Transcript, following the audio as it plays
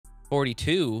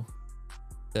42.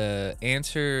 The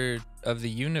answer of the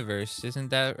universe, isn't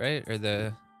that right? Or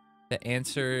the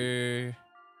answer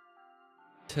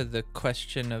to the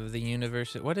question of the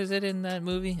universe. What is it in that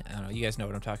movie? I don't know. You guys know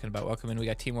what I'm talking about. Welcome in. We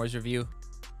got Team Wars review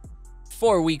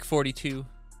for week 42.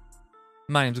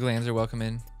 My name's Glanzer. Welcome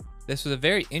in. This was a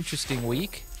very interesting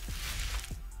week.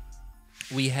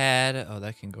 We had, oh,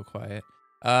 that can go quiet.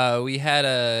 We had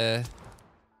a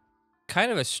kind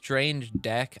of a strange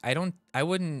deck. I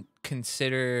wouldn't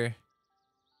consider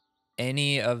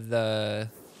any of the,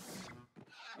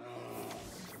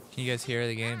 can you guys hear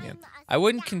the game? Yeah. I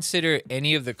wouldn't consider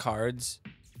any of the cards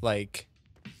like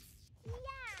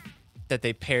that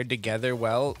they paired together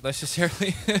well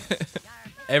necessarily.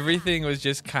 Everything was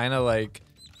just kind of like,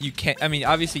 you can't, I mean,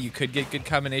 obviously you could get good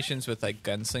combinations with like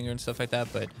Gunslinger and stuff like that,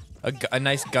 but a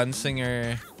nice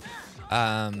Gunslinger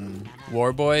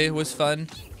Warboy was fun.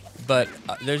 But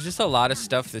there's just a lot of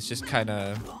stuff that's just kind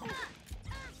of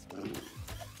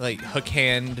like hook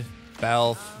hand,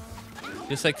 Belf,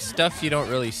 just like stuff you don't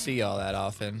really see all that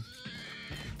often.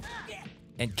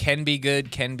 And can be good,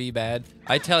 can be bad.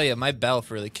 I tell you, my Belf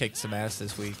really kicked some ass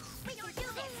this week.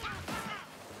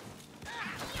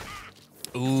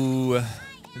 Ooh,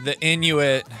 the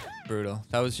Inuit. Brutal.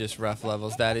 That was just rough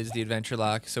levels. That is the adventure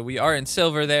lock. So we are in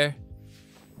silver there,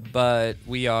 but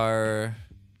we are,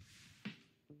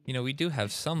 you know, we do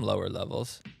have some lower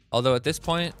levels. Although at this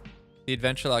point, the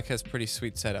adventure lock has pretty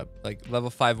sweet setup. Like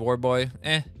level 5 Warboy,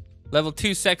 eh. Level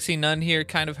 2 Sexy Nun here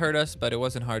kind of hurt us, but it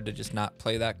wasn't hard to just not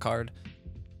play that card.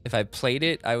 If I played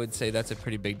it, I would say that's a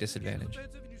pretty big disadvantage.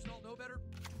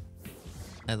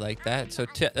 I like that. So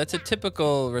that's a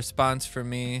typical response for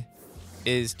me,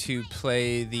 is to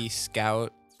play the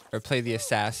scout or play the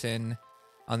assassin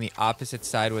on the opposite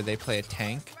side where they play a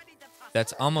tank.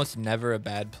 That's almost never a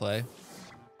bad play.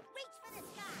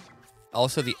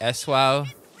 Also the SWOW,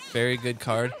 very good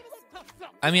card.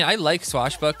 I mean, I like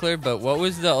Swashbuckler, but what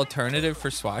was the alternative for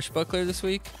Swashbuckler this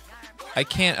week? I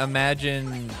can't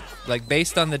imagine, like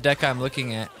based on the deck I'm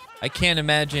looking at, I can't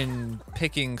imagine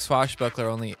picking Swashbuckler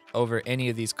only over any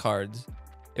of these cards.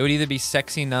 It would either be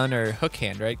Sexy Nun or Hook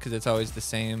Hand, right? Because it's always the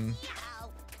same.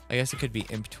 I guess it could be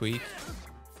Imp Tweak.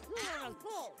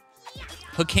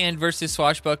 Hook Hand versus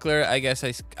Swashbuckler, I guess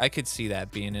I could see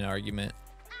that being an argument.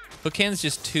 Hook Hand's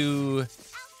just too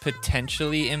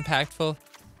potentially impactful.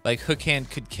 Like Hook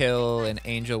Hand could kill an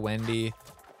Angel Wendy.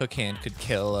 Hook Hand could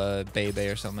kill a Bebe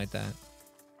or something like that.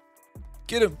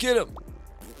 Get him, get him.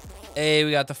 Hey,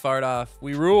 we got the fart off.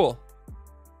 We rule.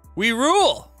 We rule.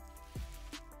 All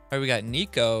right, we got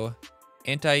Nico,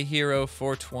 Anti-Hero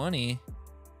 420.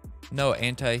 No,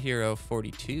 Anti-Hero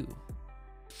 42.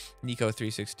 Nico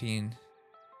 316.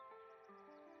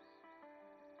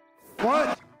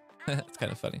 What? That's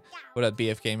kind of funny. What up,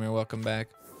 BF Gamer? Welcome back.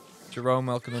 Jerome,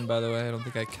 welcome in, by the way. I don't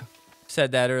think I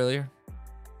said that earlier.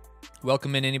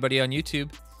 Welcome in anybody on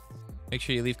YouTube. Make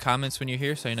sure you leave comments when you're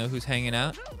here so I know who's hanging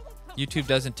out. YouTube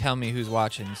doesn't tell me who's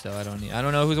watching, so I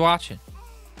don't know who's watching.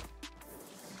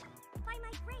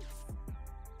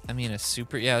 I mean, a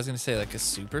super, yeah, I was gonna say like a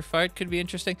super fight could be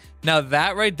interesting. Now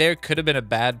that right there could have been a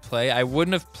bad play. I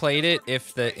wouldn't have played it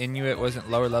if the Inuit wasn't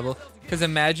lower level. Because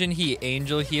imagine he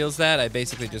angel heals that. I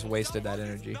basically just wasted that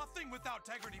energy.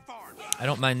 I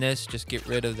don't mind this. Just get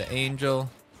rid of the angel.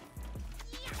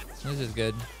 This is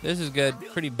good. This is good.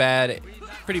 Pretty bad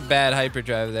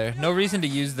hyperdrive there. No reason to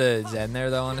use the Zen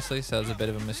there though, honestly. So that was a bit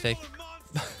of a mistake.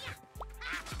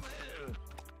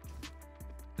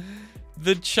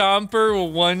 The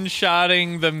Chomper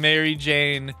one-shotting the Mary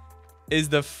Jane is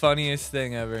the funniest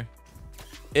thing ever.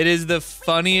 It is the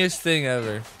funniest thing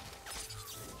ever.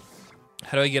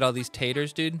 How do I get all these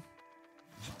taters, dude?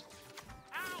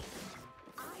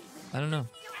 I don't know.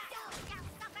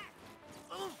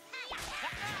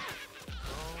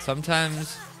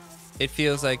 Sometimes it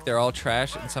feels like they're all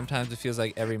trash, and sometimes it feels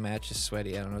like every match is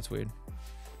sweaty. I don't know, it's weird.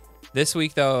 This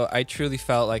week, though, I truly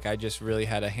felt like I just really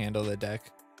had to handle the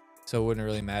deck. So it wouldn't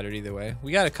really matter either way.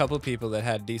 We got a couple people that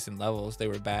had decent levels. They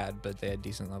were bad, but they had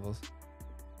decent levels.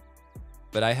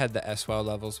 But I had the SWOW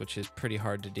levels, which is pretty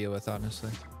hard to deal with,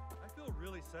 honestly. I feel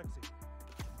really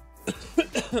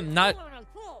sexy. Not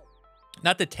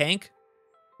the tank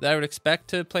that I would expect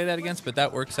to play that against, but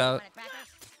that works out.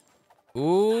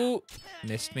 Ooh,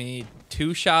 missed me.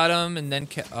 Two-shot him, and then...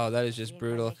 Oh, that is just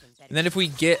brutal. And then if we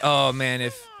get... Oh, man,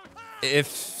 if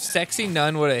Sexy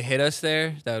Nun would have hit us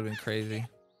there, that would have been crazy.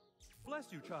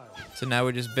 So now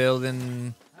we're just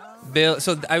building...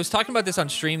 So I was talking about this on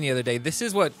stream the other day. This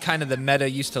is what kind of the meta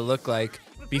used to look like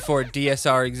before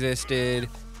DSR existed,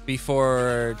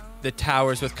 before the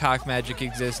towers with cock magic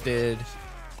existed.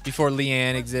 before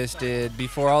Leanne existed,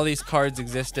 before all these cards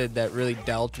existed that really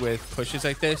dealt with pushes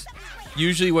like this,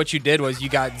 usually what you did was you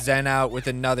got Zen out with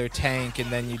another tank,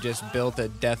 and then you just built a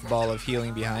death ball of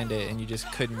healing behind it, and you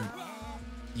just couldn't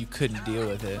deal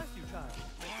with it.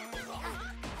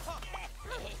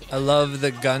 I love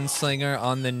the gunslinger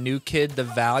on the new kid. The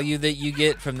value that you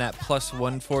get from that plus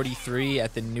 143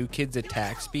 at the new kid's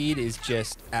attack speed is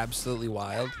just absolutely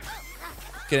wild.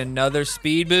 Get another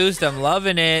speed boost. I'm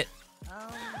loving it.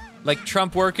 Like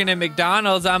Trump working at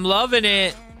McDonald's. I'm loving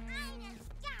it.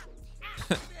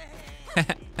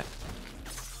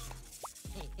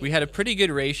 We had a pretty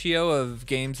good ratio of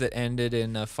games that ended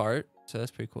in a fart, so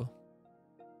that's pretty cool.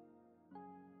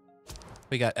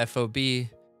 We got FOB.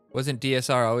 Wasn't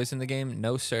DSR always in the game?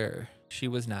 No, sir. She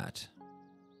was not.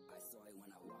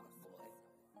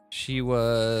 She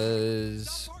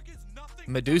was...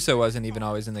 Medusa wasn't even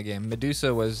always in the game.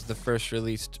 Medusa was the first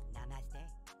released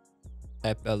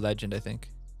legend, I think.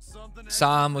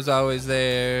 Sam was always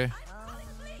there.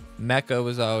 Mecha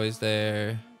was always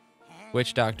there.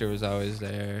 Witch Doctor was always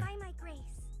there.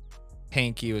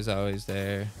 Hanky was always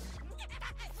there.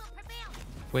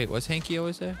 Wait, was Hanky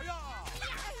always there?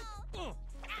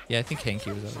 Yeah, I think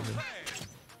Hanky was always there.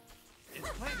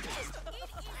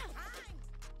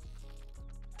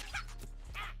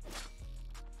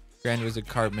 Grand Wizard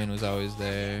Cartman was always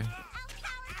there.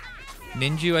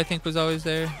 Ninju, I think, was always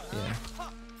there. Yeah.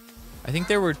 I think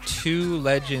there were 2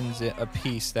 legends a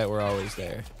piece that were always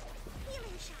there.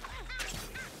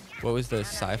 What was the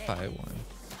sci-fi one?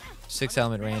 6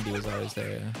 Element Randy was always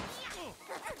there.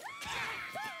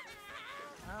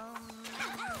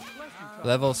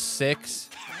 Level 6.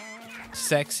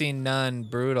 Sexy Nun.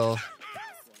 Brutal.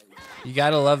 You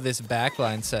gotta love this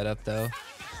backline setup, though.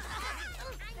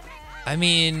 I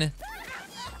mean,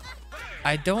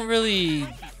 I don't really...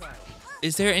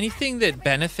 Is there anything that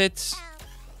benefits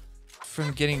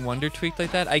from getting Wonder Tweaked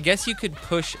like that? I guess you could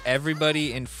push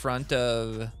everybody in front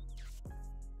of...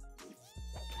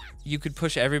 You could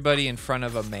push everybody in front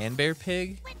of a Man-Bear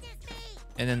Pig,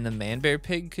 and then the Man-Bear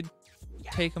Pig could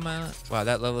take them out. Wow,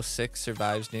 that level 6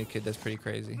 survives new kid. That's pretty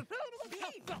crazy.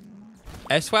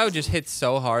 SWOW just hits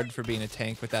so hard for being a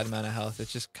tank with that amount of health.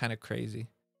 It's just kind of crazy.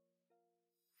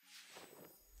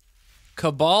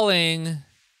 Caballing.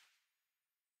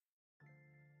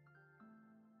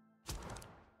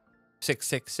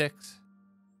 666.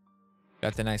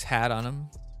 Got the nice hat on him.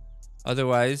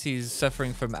 Otherwise, he's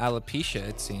suffering from alopecia,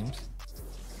 it seems.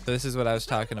 So this is what I was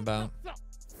talking about.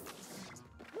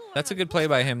 That's a good play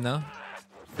by him, though.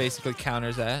 Basically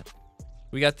counters that.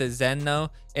 We got the Zen, though.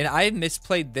 And I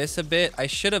misplayed this a bit. I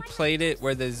should have played it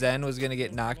where the Zen was going to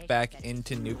get knocked back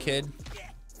into New Kid.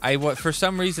 For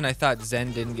some reason, I thought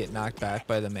Zen didn't get knocked back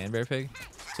by the Man-Bear Pig.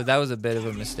 So that was a bit of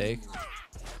a mistake.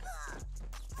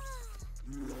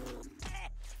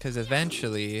 Because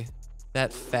eventually,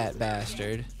 that fat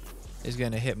bastard is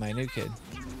going to hit my new kid.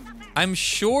 I'm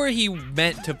sure he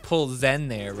meant to pull Zen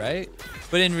there, right?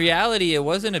 But in reality, it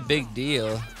wasn't a big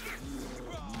deal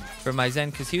for my Zen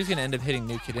because he was going to end up hitting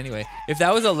new kid anyway. If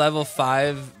that was a level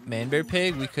 5 Man-Bear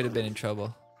Pig, we could have been in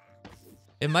trouble.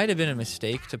 It might have been a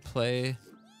mistake to play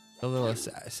the little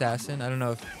assassin. I don't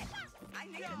know if... Do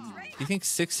you think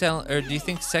do you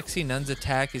think Sexy Nun's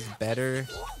attack is better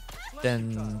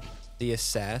than the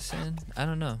assassin? I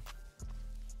don't know.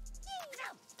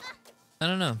 I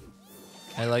don't know.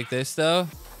 I like this, though.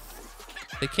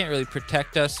 They can't really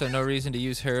protect us, so no reason to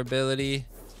use her ability.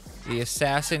 The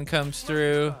assassin comes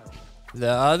through.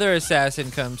 The other assassin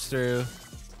comes through.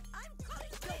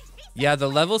 Yeah, the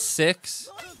level 6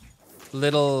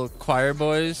 little choir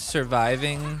boys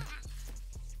surviving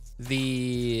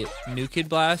the New Kid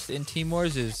Blast in Team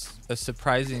Wars is a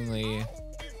surprisingly,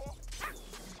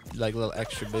 like, little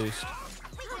extra boost.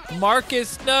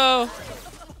 Marcus, no!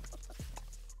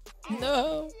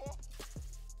 No.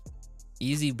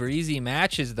 Easy breezy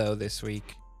matches though this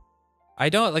week. I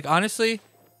don't like honestly,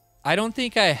 I don't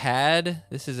think I had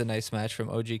this is a nice match from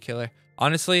OG Killer.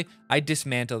 Honestly, I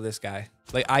dismantle this guy.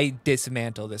 Like I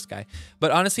dismantle this guy.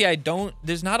 But honestly,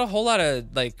 there's not a whole lot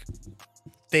of like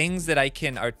things that I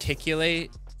can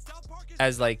articulate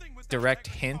as like direct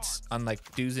hints on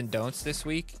like do's and don'ts this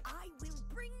week.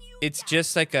 It's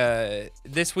just like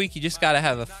this week you just gotta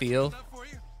have a feel.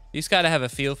 You just gotta have a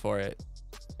feel for it.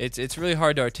 It's really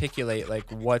hard to articulate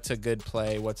like what's a good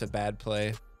play, what's a bad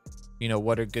play. You know,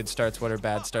 what are good starts, what are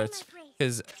bad starts.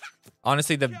 Because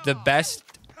honestly, the best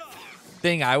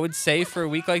thing I would say for a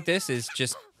week like this is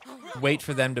just wait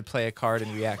for them to play a card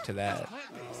and react to that.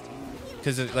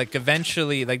 Because like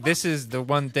eventually, like this is the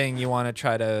one thing you want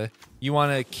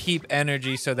to keep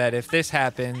energy so that if this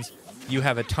happens, you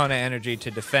have a ton of energy to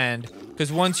defend.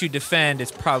 Because once you defend,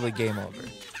 it's probably game over.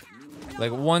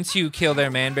 Like, once you kill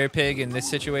their man-bear pig in this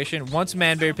situation, once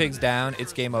man-bear pig's down,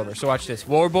 it's game over. So watch this.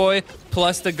 Warboy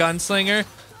plus the gunslinger.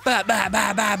 Bow, bow,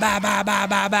 bow, bow, bow, bow, bow,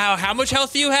 bow, bow. How much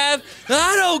health do you have?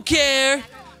 I don't care.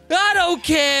 I don't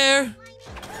care.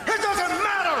 It doesn't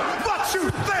matter what you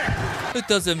think! It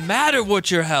doesn't matter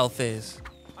what your health is.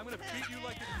 I'm gonna beat you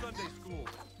like it's Sunday school.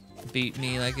 Beat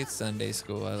me like it's Sunday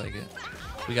school. I like it.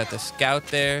 We got the scout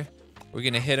there. We're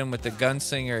gonna hit him with the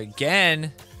gunslinger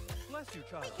again. Bless you,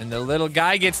 child. And the little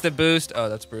guy gets the boost. Oh,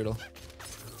 that's brutal.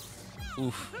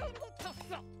 Oof.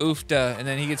 Oofta. And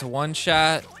then he gets one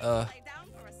shot.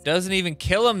 Doesn't even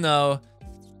kill him, though.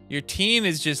 Your team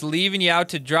is just leaving you out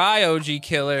to dry, OG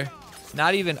killer.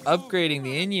 Not even upgrading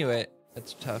the Inuit.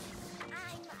 That's tough.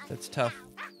 That's tough.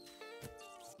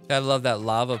 I love that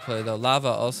lava play, though. Lava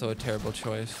also a terrible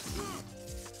choice.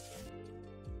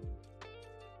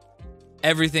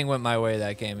 Everything went my way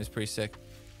that game. Is pretty sick.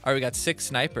 All right, we got 6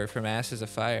 sniper from Asses of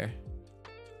Fire.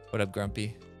 What up,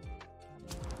 Grumpy?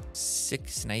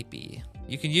 6 snipey.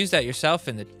 You can use that yourself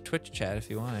in the Twitch chat if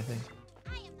you want, I think.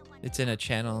 It's in a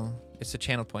channel. It's a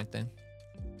channel point thing.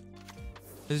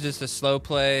 This is just a slow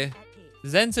play.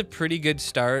 Zen's a pretty good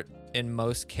start in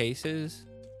most cases.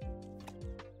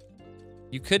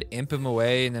 You could imp him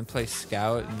away and then play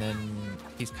scout, and then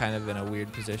he's kind of in a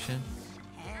weird position.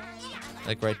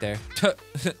 Like right there.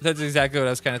 That's exactly what I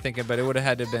was kind of thinking, but it would have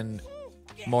had to have been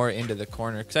more into the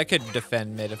corner. Because I could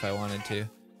defend mid if I wanted to.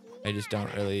 I just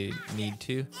don't really need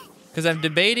to. Because I'm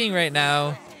debating right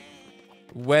now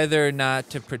whether or not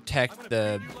to protect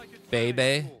the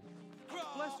Bebe.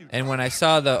 And when I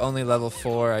saw the only level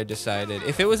 4, I decided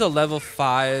if it was a level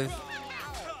 5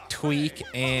 tweak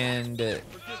and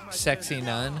sexy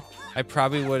nun, I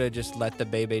probably would have just let the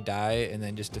Bebe die and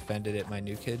then just defended it my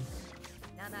new kid.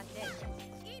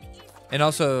 And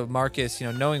also Marcus, you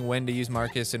know, knowing when to use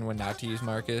Marcus and when not to use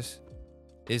Marcus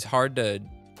is hard to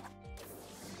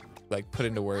like put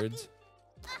into words.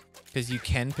 Because you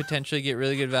can potentially get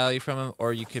really good value from him,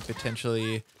 or you could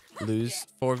potentially lose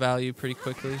 4 value pretty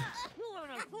quickly.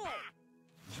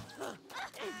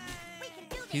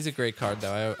 He's a great card,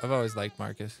 though. I've always liked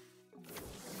Marcus.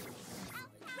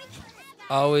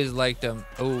 Always liked him.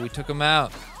 Oh, we took him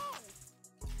out.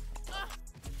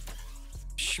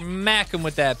 Smack him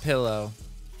with that pillow.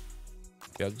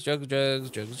 Jugs, jugs, jugs,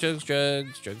 jugs, jugs,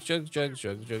 jugs, jugs, jugs, jugs,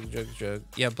 jugs, jugs, jugs, jugs.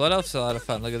 Yeah, Blood Elf's a lot of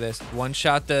fun. Look at this. One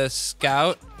shot the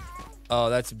scout. Oh,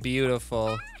 that's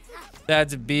beautiful.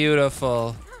 That's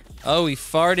beautiful. Oh, he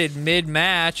farted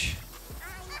mid-match.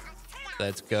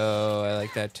 Let's go. I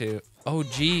like that too. Oh,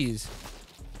 geez.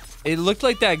 It looked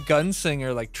like that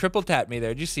gunslinger like triple tapped me there.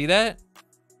 Did you see that?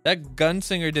 That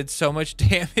gunslinger did so much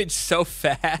damage so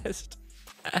fast.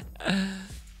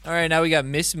 All right, now we got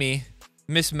Miss Me.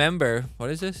 Mismember. What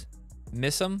is this?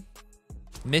 Miss'em?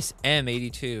 Miss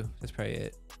M82. That's probably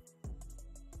it.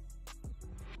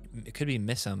 It could be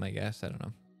Miss'em, I guess. I don't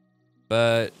know.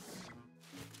 But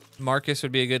Marcus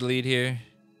would be a good lead here.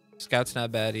 Scout's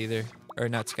not bad either. Or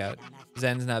not Scout.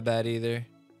 Zen's not bad either.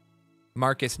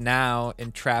 Marcus now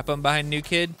and trap him behind New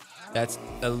Kid. That's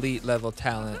elite level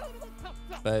talent.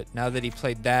 But now that he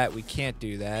played that, we can't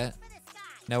do that.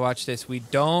 Now watch this. We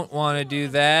don't want to do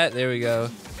that. There we go.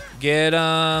 Get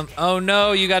him. Oh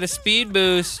no, you got a speed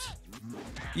boost.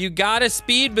 You got a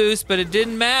speed boost, but it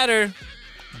didn't matter.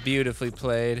 Beautifully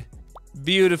played.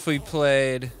 Beautifully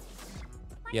played.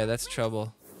 Yeah, that's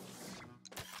trouble.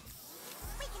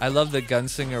 I love the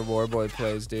Gunslinger Warboy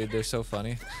plays, dude. They're so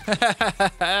funny.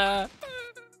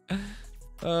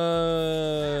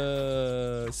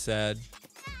 Sad.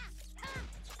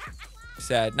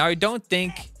 Sad. Now, I don't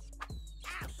think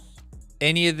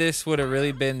any of this would have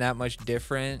really been that much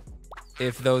different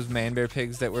if those man-bear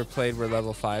pigs that were played were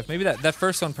level 5. Maybe that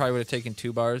first one probably would have taken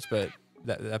 2 bars, but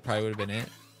that probably would have been it.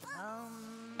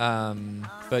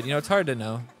 But, you know, it's hard to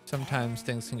know. Sometimes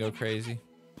things can go crazy.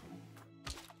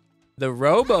 The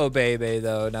Robo Bebe,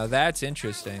 though, now that's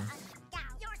interesting.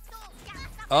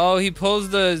 Oh, he pulls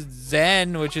the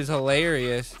Zen, which is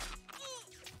hilarious.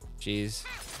 Jeez.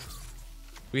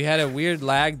 We had a weird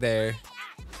lag there.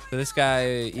 So this guy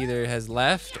either has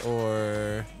left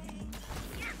or...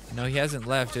 No, he hasn't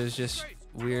left. It was just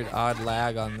weird, odd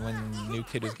lag on when New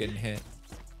Kid was getting hit.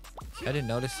 I didn't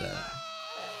notice that.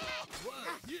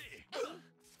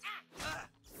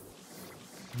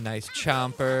 Nice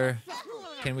chomper.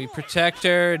 Can we protect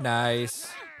her? Nice.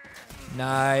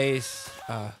 Nice.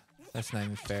 Oh, that's not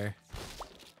even fair.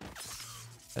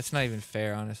 That's not even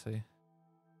fair, honestly.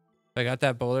 I got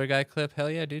that bowler guy clip. Hell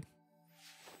yeah, dude.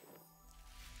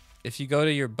 If you go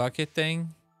to your bucket thing,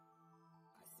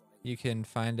 you can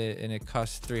find it, and it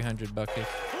costs 300 buckets.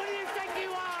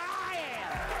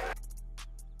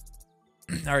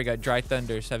 All right, got Dry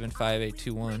Thunder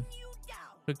 75821.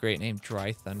 What a great name,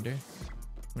 Dry Thunder.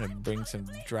 I'm gonna bring some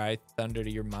Dry Thunder to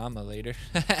your mama later.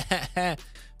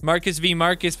 Marcus v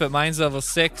Marcus, but mine's level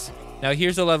 6. Now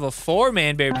here's a level 4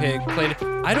 Man Bear Pig. Played.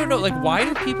 I don't know, like, why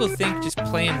do people think just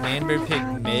playing Man Bear Pig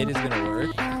mid is gonna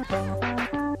work?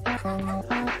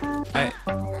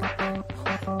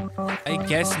 I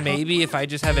guess maybe if I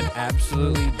just have an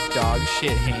absolutely dog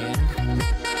shit hand,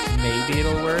 maybe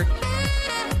it'll work.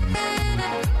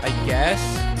 I guess.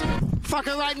 Fuck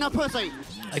it right in the pussy.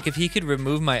 Like if he could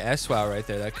remove my SWOW right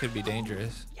there, that could be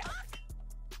dangerous.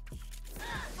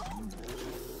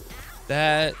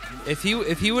 That if he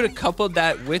would have coupled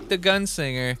that with the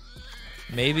gunslinger,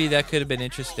 maybe that could have been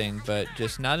interesting, but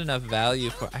just not enough value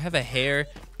for. I have a hair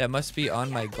that must be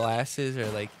on my glasses or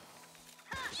like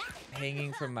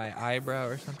hanging from my eyebrow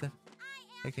or something.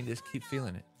 I can just keep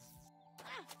feeling it.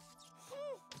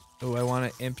 Oh, I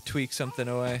want to imp tweak something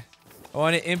away. I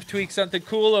want to imp tweak something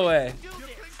cool away.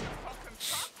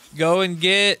 Go and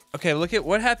get. Okay, look at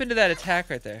what happened to that attack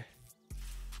right there.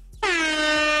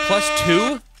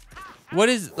 +2? What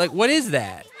is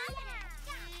that?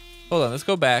 Hold on, let's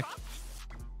go back.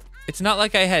 It's not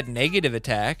like I had negative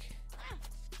attack.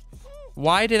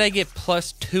 Why did I get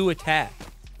 +2 attack?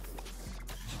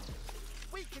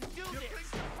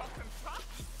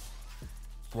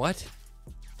 What?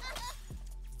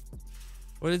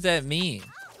 What does that mean?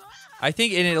 I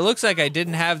think, and it looks like I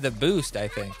didn't have the boost, I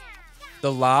think.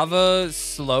 The lava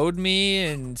slowed me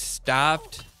and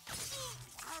stopped.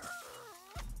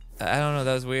 I don't know,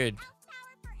 that was weird.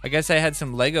 I guess I had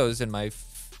some Legos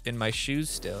in my shoes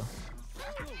still.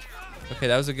 Okay,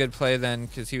 that was a good play then,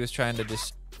 because he was trying to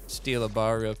just steal a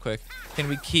bar real quick. Can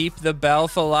we keep the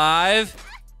Belf alive?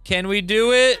 Can we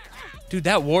do it? Dude,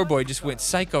 that Warboy just went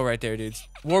psycho right there, dudes.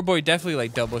 Warboy definitely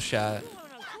like double shot.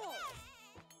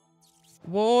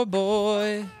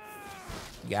 Warboy.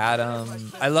 Got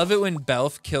him. I love it when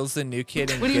Belf kills the new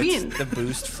kid and gets the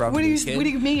boost from the kid. What do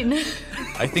you mean?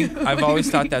 I think I've always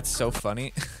thought that's so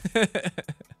funny.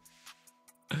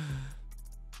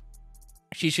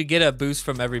 She should get a boost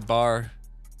from every bar.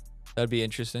 That'd be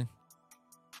interesting.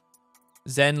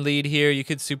 Zen lead here. You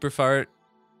could super fart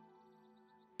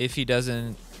if he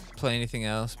doesn't play anything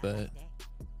else, but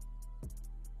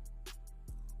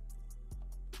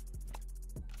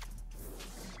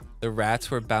the rats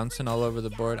were bouncing all over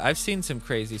the board. I've seen some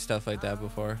crazy stuff like that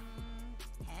before.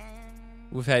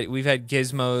 We've had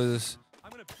gizmos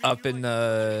up in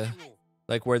the,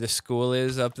 like where the school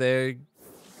is up there,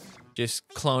 just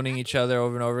cloning each other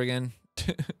over and over again.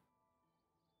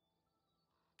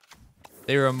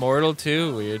 They were immortal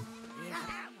too. Weird.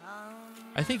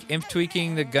 I think imp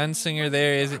tweaking the gunslinger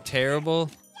there isn't terrible.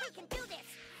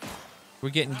 We're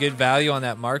getting good value on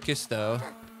that Marcus though.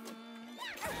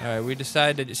 All right, we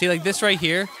decided to see like this right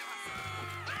here.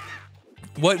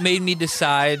 What made me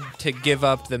decide to give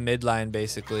up the midline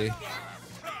basically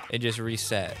and just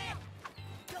reset?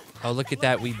 Oh, look at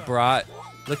that.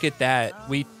 Look at that.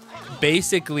 We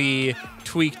basically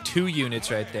tweaked 2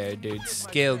 units right there, dude.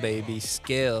 Skill, baby,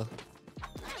 skill.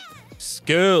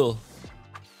 Skill.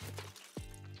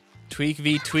 Tweak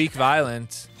v tweak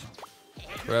violence.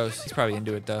 Gross. He's probably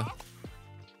into it though.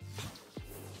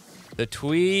 The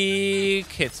tweak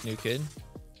hits new kid.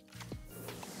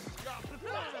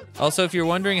 Also, if you're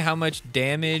wondering how much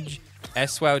damage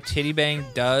SWOW Titty Bang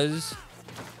does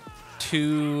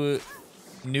to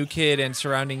new kid and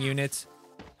surrounding units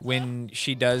when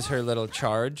she does her little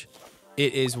charge,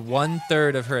 it is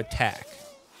 1/3 of her attack.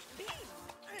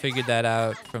 Figured that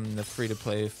out from the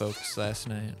free-to-play folks last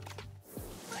night.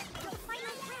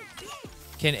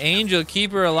 Can Angel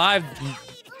keep her alive?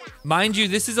 Mind you,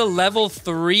 this is a level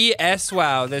 3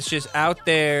 SWOW that's just out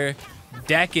there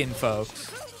decking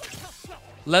folks.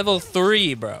 Level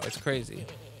 3, bro. It's crazy.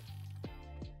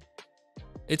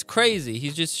 It's crazy.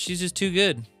 She's just too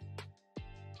good.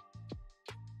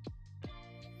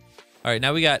 All right,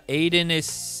 now we got Aiden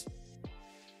is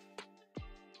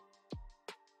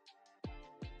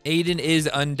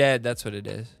undead. That's what it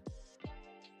is.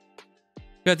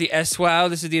 We got the SWOW.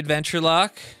 This is the adventure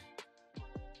lock.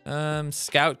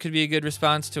 Scout could be a good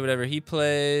response to whatever he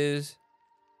plays.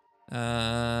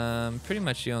 Pretty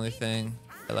much the only thing.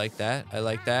 I like that. I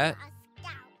like that.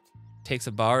 Takes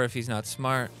a bar if he's not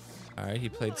smart. All right, he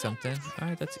played something. All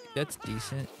right, that's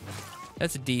decent.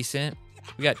 That's decent.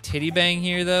 We got Titty Bang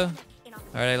here though.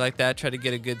 All right, I like that. Try to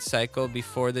get a good cycle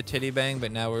before the Titty Bang,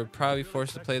 but now we're probably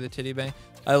forced to play the Titty Bang.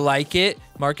 I like it.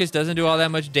 Marcus doesn't do all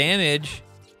that much damage.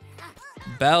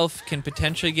 Belf can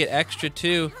potentially get extra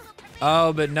too.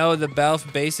 Oh, but no, the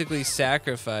Belf basically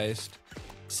sacrificed.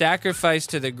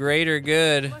 Sacrificed to the greater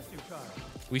good.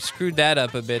 We screwed that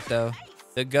up a bit, though.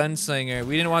 The gunslinger.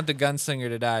 We didn't want the gunslinger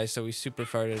to die, so we super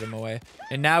farted him away.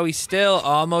 And now he still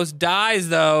almost dies,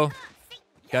 though.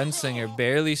 Gunslinger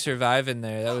barely surviving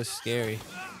there. That was scary.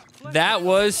 That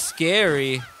was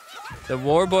scary. The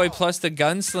Warboy plus the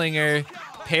gunslinger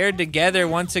paired together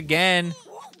once again.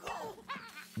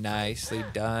 Nicely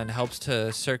done. Helps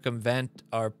to circumvent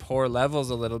our poor levels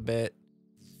a little bit.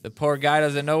 The poor guy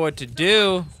doesn't know what to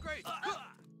do.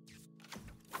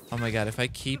 Oh my god, if I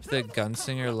keep the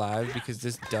gunslinger alive because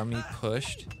this dummy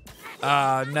pushed.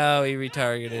 Oh no, he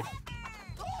retargeted.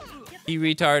 He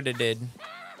retarded.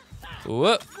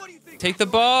 Whoop. Take the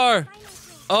bar.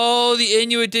 Oh, the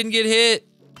Inuit didn't get hit.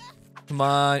 Come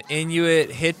on,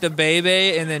 Inuit, hit the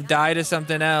baby and then die to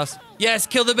something else. Yes,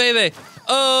 kill the baby.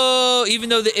 Oh, even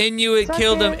though the Inuit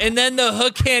killed him. And then the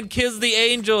hook hand kills the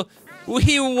angel.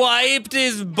 We wiped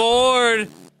his board.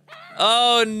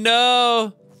 Oh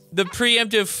no. The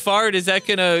preemptive fart, is that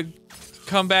gonna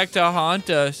come back to haunt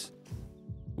us?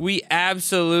 We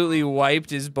absolutely wiped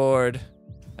his board.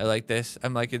 I like this.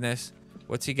 I'm liking this.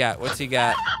 What's he got? What's he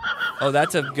got? Oh,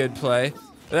 that's a good play.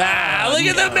 Ah, look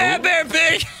at the man bear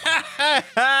pig!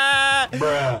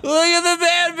 Look at the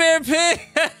man bear pig!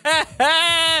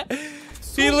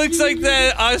 He looks like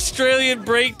the Australian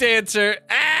breakdancer.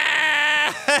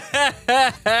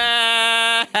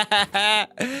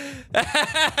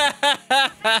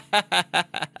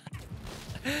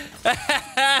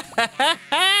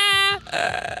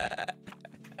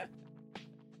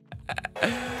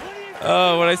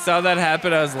 Oh, when I saw that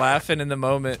happen, I was laughing in the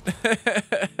moment.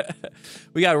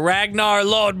 We got Ragnar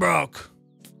Lodbrok.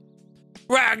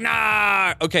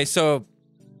 Ragnar! Okay, so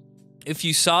if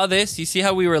you saw this, you see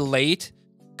how we were late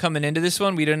coming into this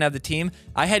one? We didn't have the team.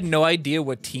 I had no idea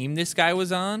what team this guy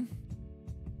was on.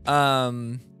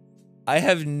 I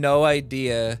have no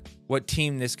idea what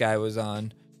team this guy was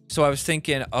on. So I was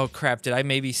thinking, oh crap, did I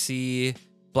maybe see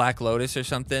Black Lotus or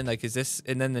something? Like, is this,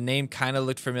 and then the name kind of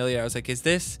looked familiar. I was like, is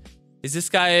this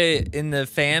guy in the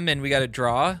fam and we got a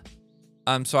draw?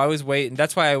 So I was waiting.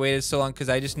 That's why I waited so long, because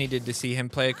I just needed to see him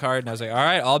play a card. And I was like, all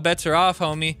right, all bets are off,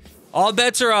 homie. All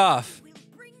bets are off.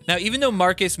 Now, even though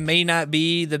Marcus may not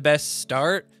be the best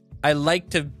start, I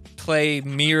like to play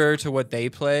mirror to what they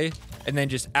play and then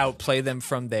just outplay them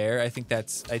from there. I think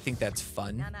that's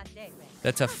fun.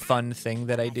 That's a fun thing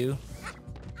that I do.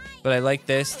 But I like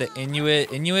this. The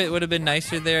Inuit would have been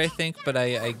nicer there, I think, but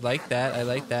I like that. I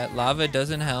like that. Lava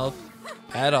doesn't help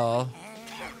at all.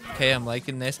 Okay, I'm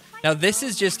liking this. Now, this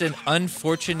is just an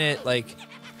unfortunate, like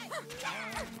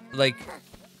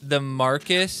the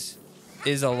Marcus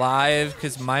is alive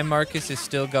because my Marcus is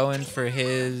still going for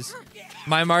his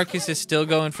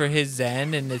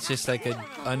Zen, and it's just like an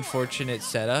unfortunate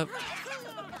setup.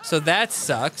 So that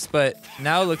sucks, but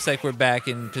now it looks like we're back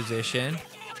in position.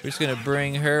 We're just gonna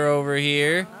bring her over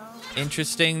here.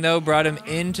 Interesting though, brought him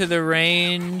into the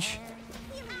range.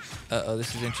 Uh-oh,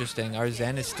 this is interesting. Our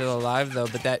Zen is still alive though,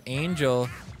 but that angel,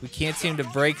 we can't seem to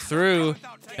break through.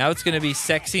 Now it's gonna be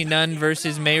Sexy Nun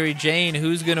versus Mary Jane.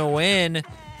 Who's gonna win?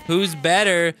 Who's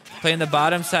better? Play on the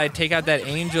bottom side, take out that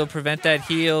angel, prevent that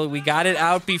heal. We got it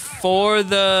out before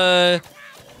the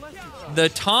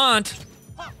taunt.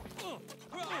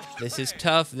 This is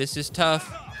tough, this is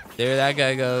tough. There that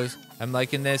guy goes. I'm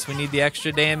liking this. We need the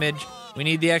extra damage. We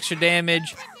need the extra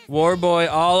damage. Warboy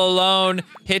all alone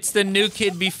hits the new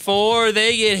kid before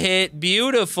they get hit.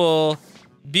 Beautiful.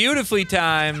 Beautifully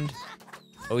timed.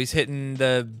 Oh, he's hitting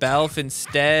the Belf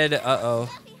instead. Uh-oh.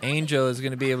 Angel is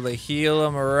going to be able to heal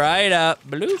him right up.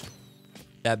 Bloop.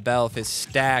 That Belf is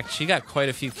stacked. She got quite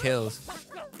a few kills.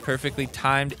 Perfectly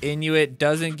timed. Inuit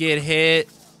doesn't get hit.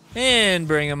 And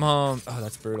bring him home. Oh,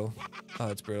 that's brutal. Oh,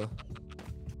 that's brutal.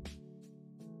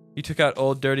 You took out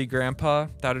old dirty grandpa.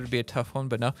 Thought it would be a tough one,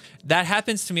 but no. That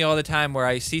happens to me all the time where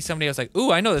I see somebody, I was like,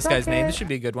 ooh, I know this guy's name. This should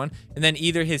be a good one. And then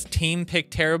either his team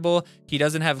picked terrible, he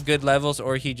doesn't have good levels,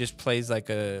 or he just plays like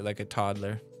a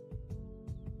toddler.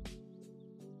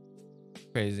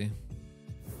 Crazy.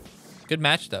 Good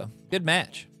match, though. Good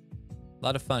match. A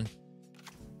lot of fun.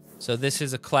 So this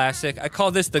is a classic. I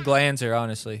call this the Glanzer,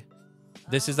 honestly.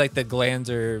 This is like the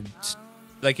Glanzer.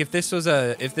 Like if this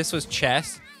was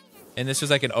chess, and this was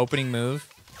like an opening move,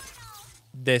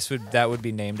 that would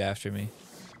be named after me.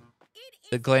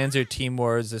 The Glanzer Team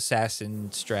Wars Assassin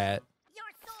strat.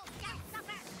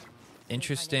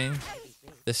 Interesting.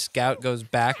 The scout goes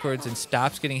backwards and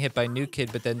stops getting hit by New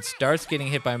Kid, but then starts getting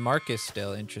hit by Marcus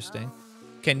still. Interesting.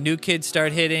 Can New Kid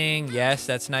start hitting? Yes,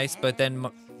 that's nice, but then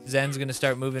Zen's gonna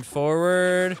start moving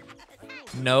forward.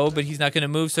 No, but he's not gonna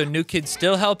move, so New Kid's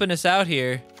still helping us out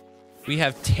here. We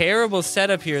have terrible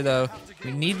setup here, though.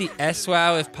 We need the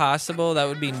SWOW if possible. That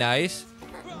would be nice.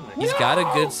 He's got a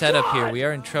good setup here. We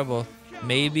are in trouble.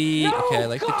 Maybe. Okay, I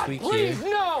like the tweak here.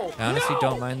 I honestly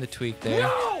don't mind the tweak there.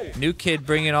 New kid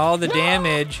bringing all the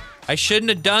damage. I shouldn't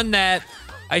have done that.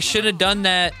 I should have done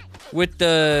that with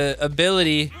the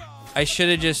ability. I should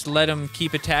have just let him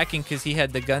keep attacking because he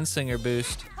had the gunslinger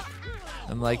boost.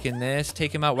 I'm liking this.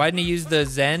 Take him out. Why didn't he use the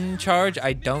Zen charge?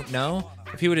 I don't know.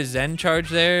 If he would have Zen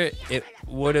charged there, it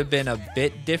would have been a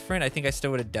bit different. I think I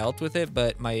still would have dealt with it,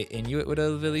 but my Inuit would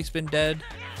have at least been dead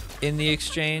in the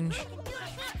exchange.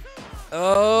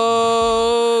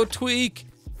 Oh, tweak.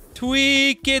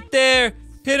 Tweak, get there.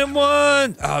 Hit him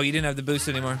one. Oh, you didn't have the boost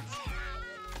anymore.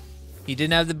 He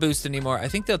didn't have the boost anymore. I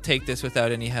think they'll take this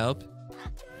without any help.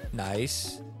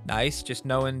 Nice. Nice. Just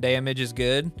knowing damage is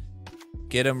good.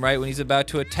 Get him right when he's about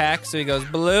to attack. So he goes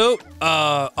bloop.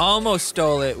 Almost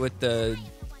stole it with the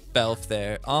belf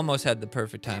there. Almost had the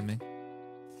perfect timing.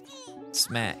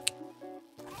 Smack.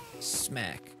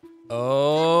 Smack.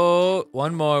 Oh,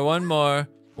 one more, one more,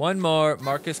 one more.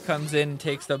 Marcus comes in and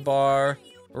takes the bar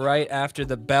right after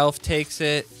the belf takes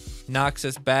it. Knocks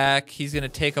us back. He's going to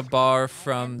take a bar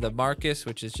from the Marcus,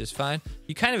 which is just fine.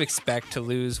 You kind of expect to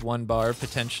lose one bar,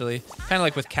 potentially. Kind of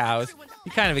like with cows.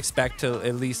 You kind of expect to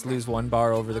at least lose one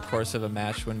bar over the course of a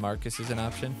match when Marcus is an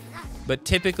option. But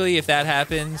typically, if that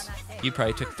happens, you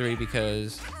probably took 3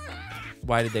 because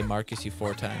why did they Marcus you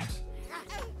 4 times?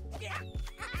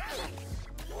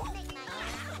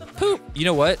 Poop! You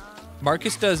know what?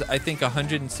 Marcus does, I think,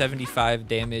 175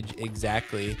 damage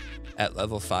exactly at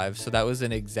level 5. So that was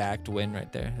an exact win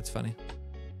right there. That's funny.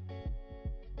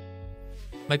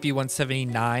 Might be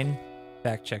 179.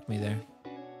 Fact check me there.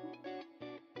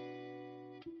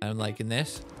 I'm liking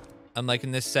this. I'm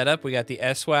liking this setup. We got the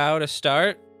SWOW to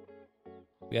start.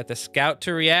 We got the Scout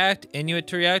to react. Inuit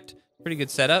to react. Pretty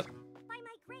good setup.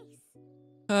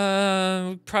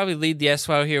 Probably lead the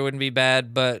SWOW here wouldn't be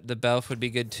bad, but the Belf would be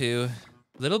good too.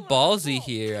 Little ballsy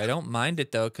here. I don't mind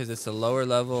it though, because it's a lower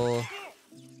level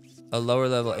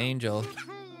angel.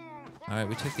 All right,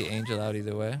 we took the angel out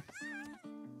either way.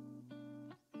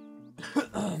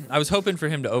 I was hoping for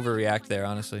him to overreact there,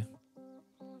 honestly.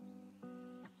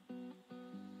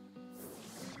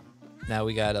 Now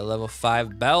we got a level 5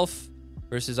 Belf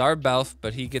versus our Belf,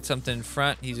 but he gets something in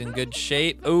front. He's in good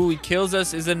shape. Oh, he kills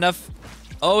us. Is enough?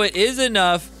 Oh, it is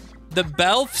enough. The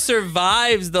Belf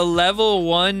survives the level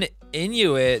 1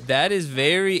 Inuit. That is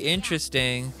very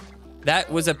interesting.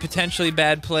 That was a potentially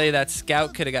bad play. That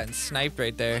Scout could have gotten sniped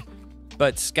right there.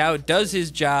 But Scout does his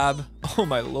job. Oh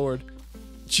my lord.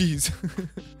 Jeez.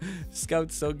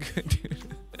 Scout's so good, dude.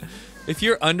 If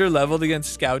you're under leveled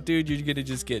against Scout, dude, you're gonna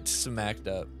just get smacked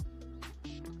up.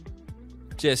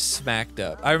 Just smacked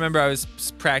up. I remember I was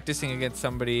practicing against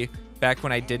somebody back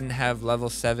when I didn't have level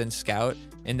 7 Scout,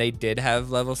 and they did have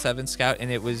level 7 Scout,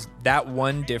 and it was that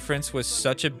one difference was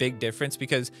such a big difference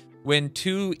because when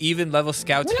 2 even level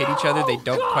Scouts hit each other, they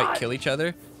don't quite kill each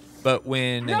other. But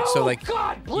when so like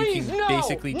you can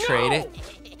basically trade it.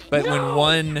 But when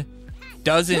one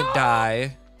doesn't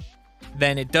die,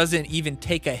 then it doesn't even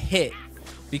take a hit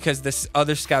because this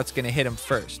other Scout's gonna hit him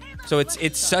first. So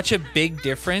it's such a big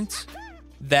difference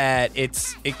that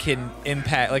it can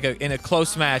impact, like in a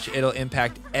close match, it'll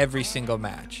impact every single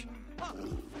match.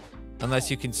 Unless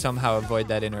you can somehow avoid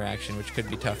that interaction, which could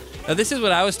be tough. Now this is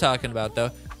what I was talking about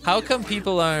though. How come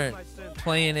people aren't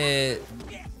playing it?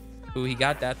 Ooh, he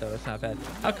got that though, that's not bad.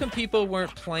 How come people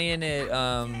weren't playing it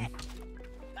on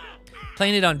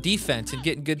defense and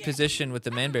getting good position with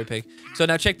the Manberry Pig? So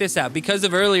now check this out. Because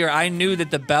of earlier, I knew that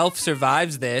the Belf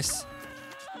survives this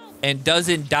and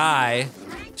doesn't die.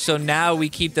 So now we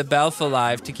keep the Belf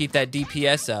alive to keep that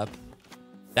DPS up.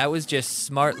 That was just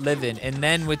smart living. And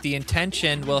then with the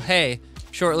intention, well, hey,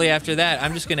 shortly after that,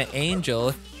 I'm just gonna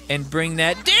Angel and bring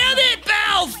that. Damn it,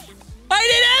 Belf! I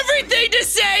did everything to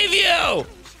save you!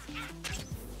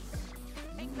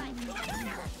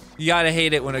 You gotta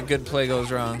hate it when a good play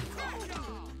goes wrong.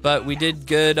 But we did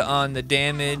good on the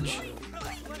damage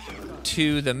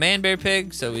to the Manberry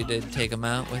Pig, so we did take him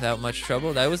out without much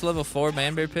trouble. That was level 4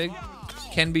 Manberry Pig.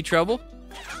 Can be trouble.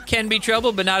 Can be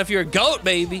trouble, but not if you're a goat,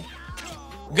 baby.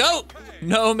 Goat!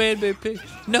 No Manberry Pig.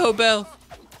 No Bell.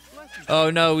 Oh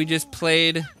no, we just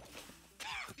played.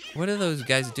 What do those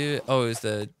guys do? Oh, it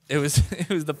was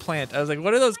the plant. I was like,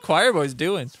 what are those choir boys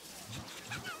doing?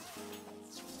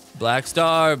 Black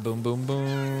Star, boom, boom,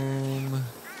 boom.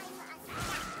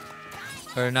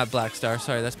 Or not Black Star,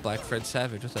 sorry, that's Black Fred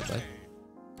Savage. What's up, bud?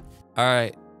 All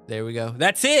right, there we go.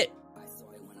 That's it.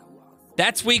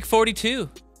 That's week 42.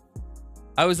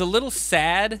 I was a little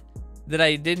sad that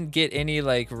I didn't get any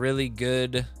like really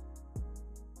good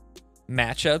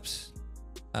matchups.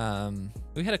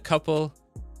 We had a couple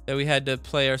that we had to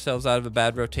play ourselves out of a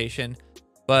bad rotation.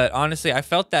 But honestly, I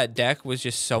felt that deck was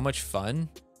just so much fun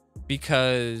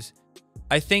because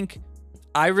I think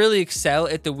I really excel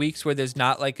at the weeks where there's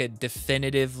not like a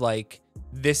definitive, like,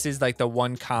 this is like the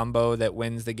one combo that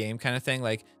wins the game kind of thing.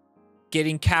 Like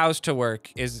getting cows to work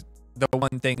is the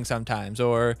one thing sometimes,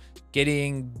 or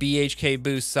getting BHK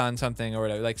boosts on something or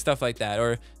whatever, like stuff like that.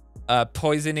 Or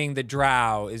poisoning the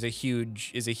drow is a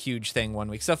huge thing one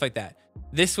week, stuff like that.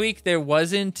 This week there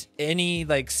wasn't any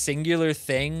like singular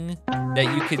thing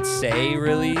that you could say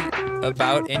really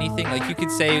about anything. Like you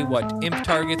could say what imp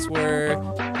targets were,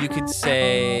 you could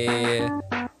say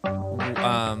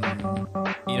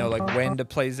you know, like when to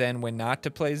play Zen, when not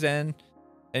to play Zen,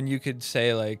 and you could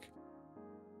say like,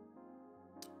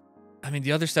 I mean,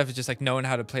 the other stuff is just like knowing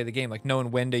how to play the game, like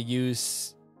knowing when to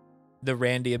use the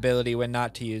Randy ability, when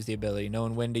not to use the ability,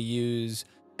 knowing when to use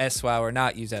SWOW or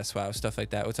not use SWOW, stuff like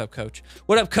that. What's up, Coach?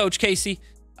 What up, Coach Casey?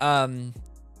 But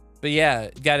yeah,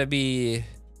 you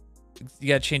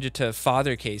gotta change it to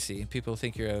Father Casey. People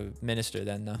think you're a minister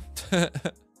then, though.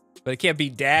 But it can't be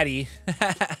Daddy.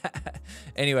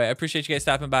 Anyway, I appreciate you guys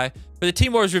stopping by for the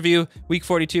Team Wars review, week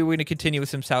 42. We're gonna continue with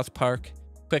some South Park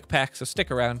quick pack, so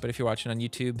stick around. But if you're watching on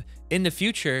YouTube in the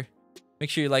future, make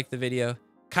sure you like the video,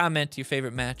 comment your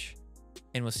favorite match,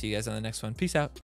 and we'll see you guys on the next one. Peace out.